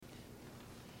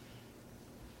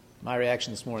My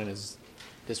reaction this morning is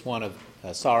just one of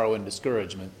sorrow and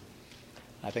discouragement.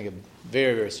 I think a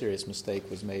very, very serious mistake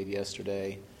was made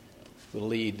yesterday. It will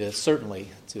lead certainly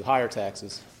to higher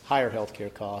taxes, higher health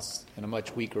care costs, and a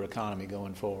much weaker economy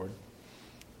going forward.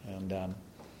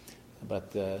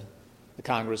 But the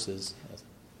Congress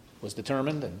was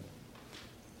determined, and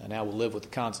now will live with the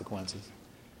consequences.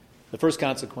 The first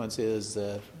consequence is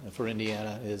for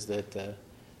Indiana is that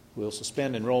we'll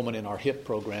suspend enrollment in our HIP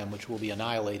program, which will be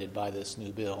annihilated by this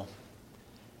new bill.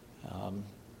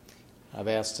 I've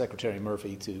asked Secretary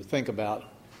Murphy to think about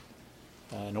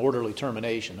an orderly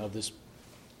termination of this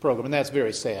program, and that's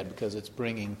very sad because it's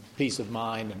bringing peace of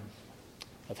mind and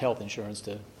of health insurance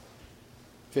to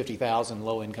 50,000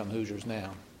 low-income Hoosiers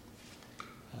now.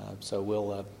 So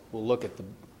we'll look at the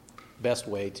best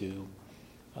way to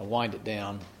wind it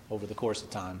down over the course of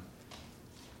time.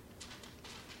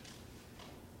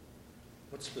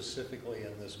 What specifically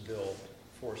in this bill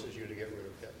forces you to get rid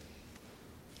of HIP?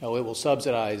 Oh, it will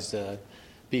subsidize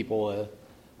people.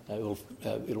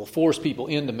 It will force people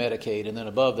into Medicaid, and then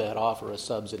above that, offer a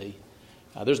subsidy.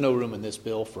 There's no room in this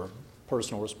bill for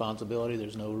personal responsibility.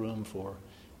 There's no room for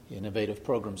innovative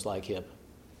programs like HIP,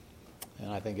 and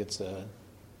I think it's a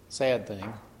sad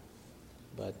thing.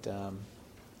 But the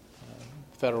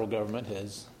federal government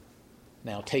has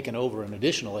now taken over an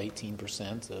additional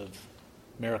 18% of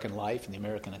American life and the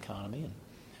American economy, and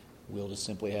we'll just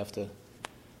simply have to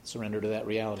surrender to that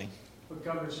reality. But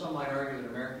Governor, some might argue that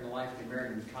American life, the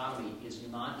American economy, is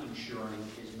not insuring,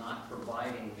 is not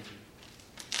providing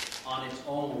on its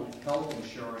own health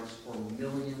insurance for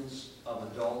millions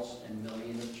of adults and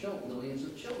millions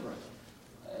of children.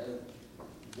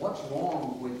 What's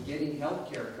wrong with getting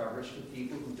health care coverage to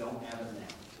people who don't have it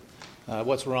now?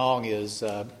 What's wrong is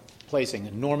placing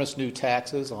enormous new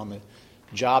taxes on the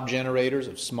job generators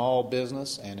of small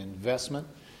business and investment,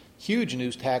 huge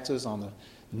new taxes on the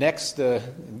next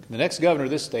governor of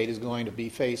this state is going to be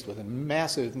faced with a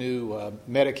massive new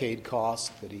Medicaid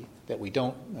cost that we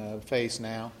don't face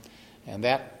now, and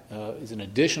that is an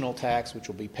additional tax which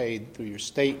will be paid through your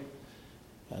state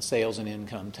sales and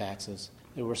income taxes.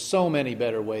 There were so many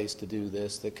better ways to do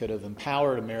this that could have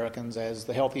empowered Americans, as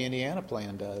the Healthy Indiana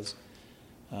Plan does,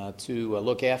 to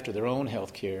look after their own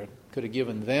health care, could have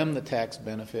given them the tax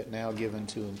benefit now given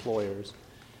to employers,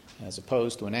 as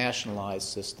opposed to a nationalized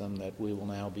system that we will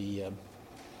now be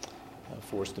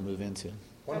forced to move into.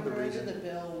 Governor, under the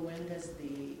bill, when does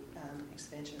the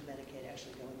expansion of Medicaid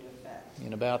actually go into effect?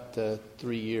 In about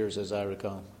 3 years, as I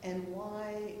recall. And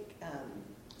why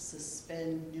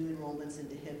suspend new enrollments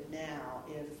into HIP now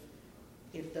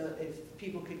if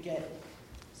people could get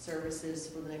services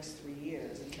for the next 3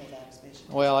 years until that expansion?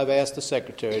 Well, I've asked the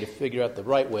Secretary to figure out the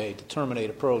right way to terminate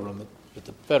a program that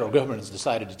the federal government has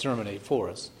decided to terminate for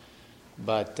us.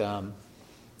 But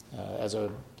as at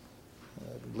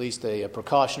least a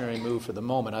precautionary move for the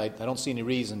moment, I don't see any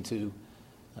reason to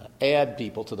add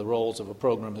people to the rolls of a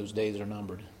program whose days are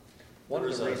numbered. One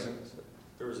of the reasons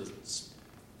there was a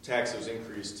tax that was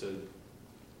increased to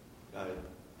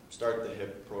start the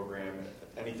HIP program.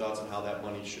 Any thoughts on how that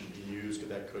money should be used? Could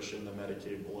that cushion the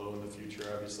Medicaid blow in the future?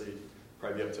 Obviously,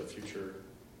 probably up to a future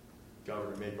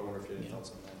governor. Maybe I wonder if you have any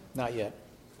thoughts on that. Not yet.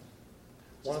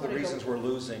 One of the reasons we're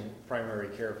losing primary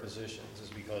care physicians is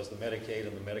because the Medicaid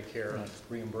and the Medicare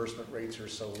reimbursement rates are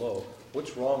so low.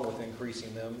 What's wrong with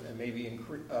increasing them and maybe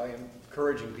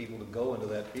encouraging people to go into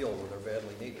that field where they're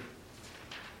badly needed?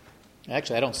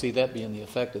 Actually, I don't see that being the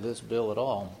effect of this bill at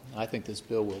all. I think this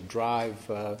bill will drive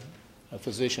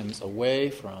physicians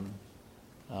away from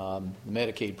the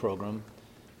Medicaid program.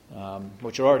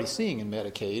 What you're already seeing in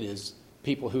Medicaid is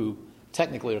people who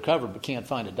technically are covered but can't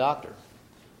find a doctor.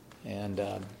 And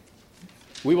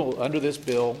we will, under this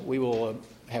bill, we will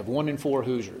have 1 in 4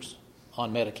 Hoosiers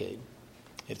on Medicaid.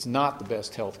 It's not the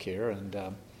best health care, and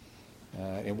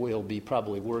it will be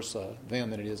probably worse then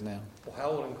than it is now. Well,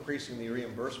 how will increasing the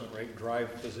reimbursement rate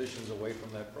drive physicians away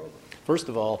from that program? First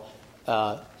of all,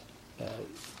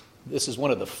 this is one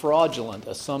of the fraudulent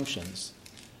assumptions,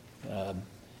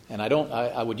 and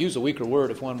I would use a weaker word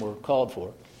if one were called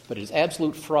for. But it is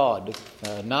absolute fraud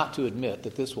not to admit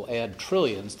that this will add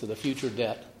trillions to the future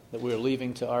debt that we're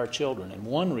leaving to our children. And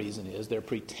one reason is they're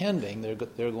pretending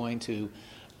they're going to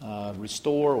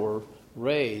restore or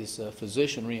raise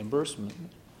physician reimbursement.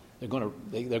 They're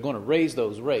going to raise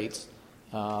those rates,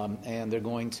 and they're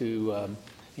going to,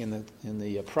 in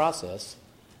the process,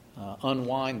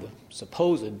 unwind the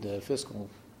supposed fiscal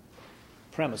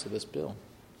premise of this bill.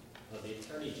 Well, the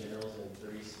attorney generals in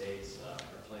 3 states are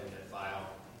planning to file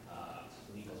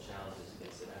legal challenges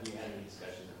against it. Have you had any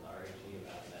discussions with RAG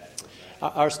about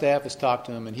that? Our staff has talked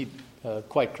to him, and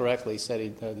quite correctly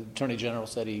said the Attorney General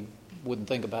said he wouldn't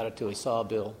think about it till he saw a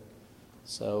bill.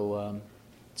 So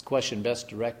it's a question best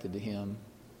directed to him.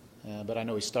 But I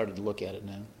know he started to look at it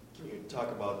now. Can you talk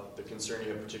about the concern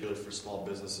you have, particularly for small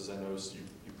businesses? I noticed you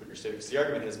put your statement, because the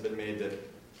argument has been made that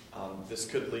this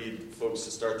could lead folks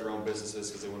to start their own businesses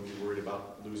because they wouldn't be worried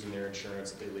about losing their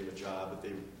insurance if they leave a job, that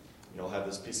they have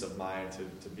this peace of mind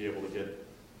to be able to get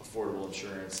affordable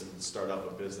insurance and start up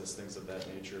a business, things of that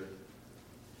nature.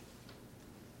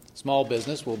 Small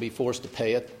business will be forced to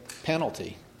pay a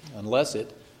penalty unless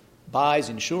it buys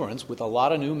insurance with a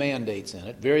lot of new mandates in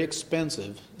it, very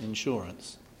expensive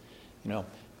insurance.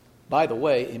 By the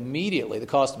way, immediately the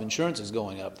cost of insurance is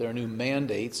going up. There are new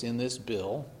mandates in this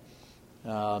bill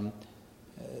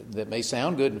that may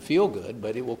sound good and feel good,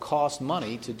 but it will cost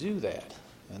money to do that.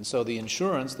 And so the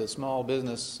insurance that small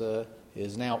business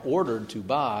is now ordered to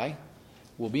buy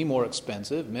will be more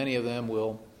expensive. Many of them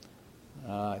will,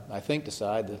 I think,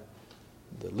 decide that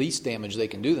the least damage they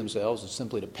can do themselves is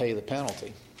simply to pay the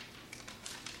penalty.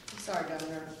 Sorry,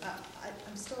 Governor.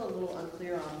 I'm still a little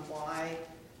unclear on why,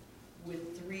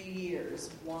 with 3 years,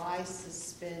 why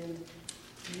suspend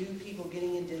new people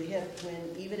getting into HIP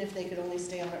when even if they could only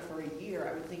stay on it for a year,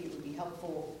 I would think it would be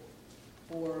helpful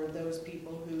for those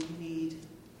people who need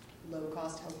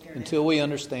low-cost health care. Until we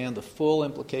understand the full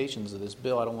implications of this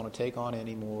bill, I don't want to take on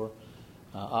any more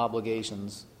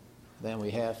obligations than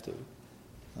we have to.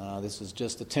 This is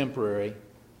just a temporary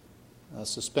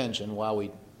suspension while we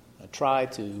try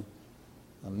to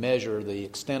measure the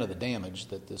extent of the damage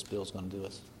that this bill is going to do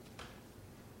us.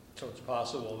 So it's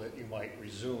possible that you might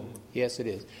resume. Yes, it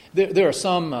is. There are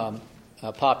some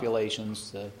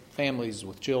populations, families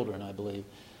with children, I believe,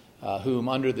 whom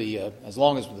under the, as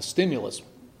long as the stimulus,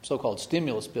 so-called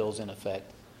stimulus bills in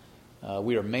effect,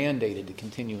 we are mandated to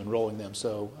continue enrolling them.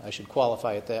 So I should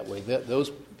qualify it that way.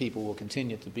 Those people will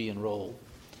continue to be enrolled.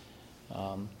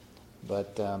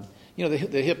 But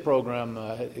the HIP program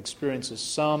experiences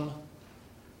some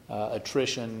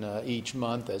attrition each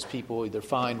month as people either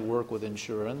find work with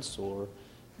insurance or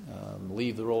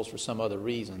leave the rolls for some other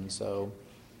reason. So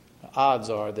odds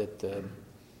are that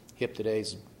HIP today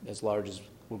is as large as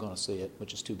we're going to see it,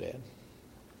 which is too bad.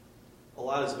 A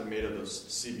lot has been made of those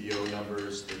CBO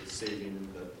numbers, the saving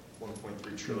the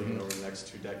 $1.3 trillion over the next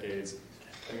 2 decades.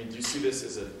 I mean, do you see this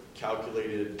as a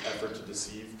calculated effort to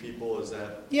deceive people? Is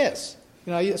that? Yes.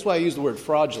 That's why I use the word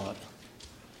fraudulent.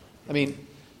 I mean,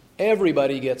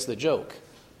 everybody gets the joke.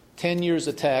 10 years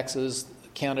of taxes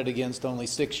counted against only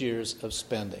 6 years of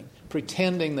spending,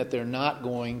 pretending that they're not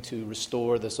going to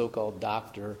restore the so-called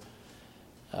doctor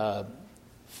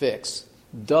fix.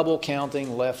 Double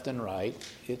counting left and right.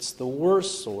 It's the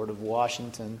worst sort of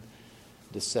Washington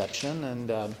deception,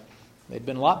 and they'd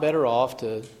been a lot better off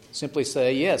to simply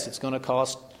say, yes, it's going to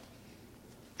cost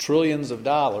trillions of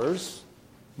dollars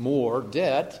more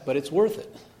debt, but it's worth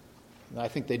it. And I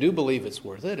think they do believe it's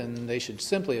worth it, and they should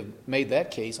simply have made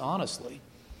that case honestly,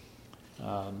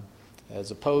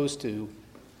 as opposed to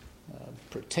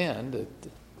pretend that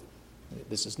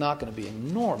this is not going to be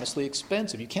enormously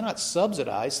expensive. You cannot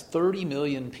subsidize 30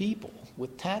 million people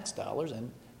with tax dollars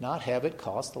and not have it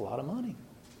cost a lot of money.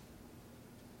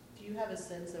 Do you have a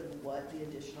sense of what the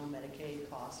additional Medicaid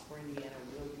cost for Indiana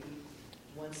will be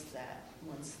once the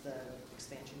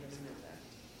expansion goes into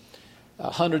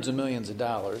effect? Hundreds of millions of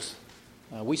dollars.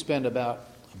 We spend about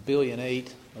 $1.8 billion, a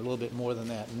little bit more than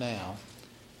that now.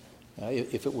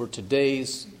 If it were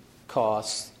today's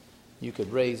costs, you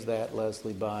could raise that,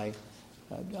 Leslie, by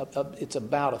it's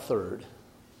about a third.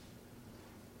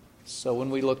 So when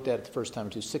we looked at it the first time,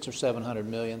 it was $600 or $700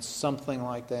 million, something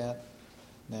like that.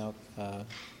 Now,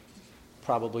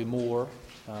 probably more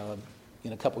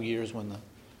in a couple years when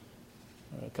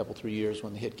a couple 3 years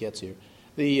when the hit gets here.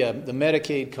 The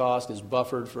Medicaid cost is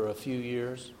buffered for a few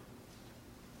years,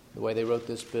 the way they wrote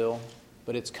this bill,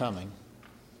 but it's coming,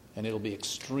 and it'll be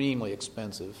extremely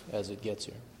expensive as it gets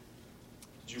here.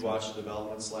 Did you watch the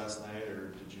developments last night,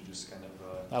 or did you just kind of?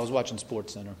 I was watching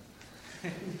SportsCenter.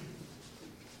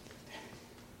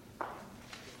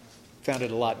 Found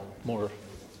it a lot more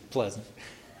pleasant.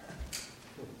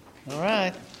 All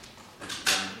right.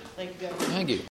 Thank you, Governor. Thank you.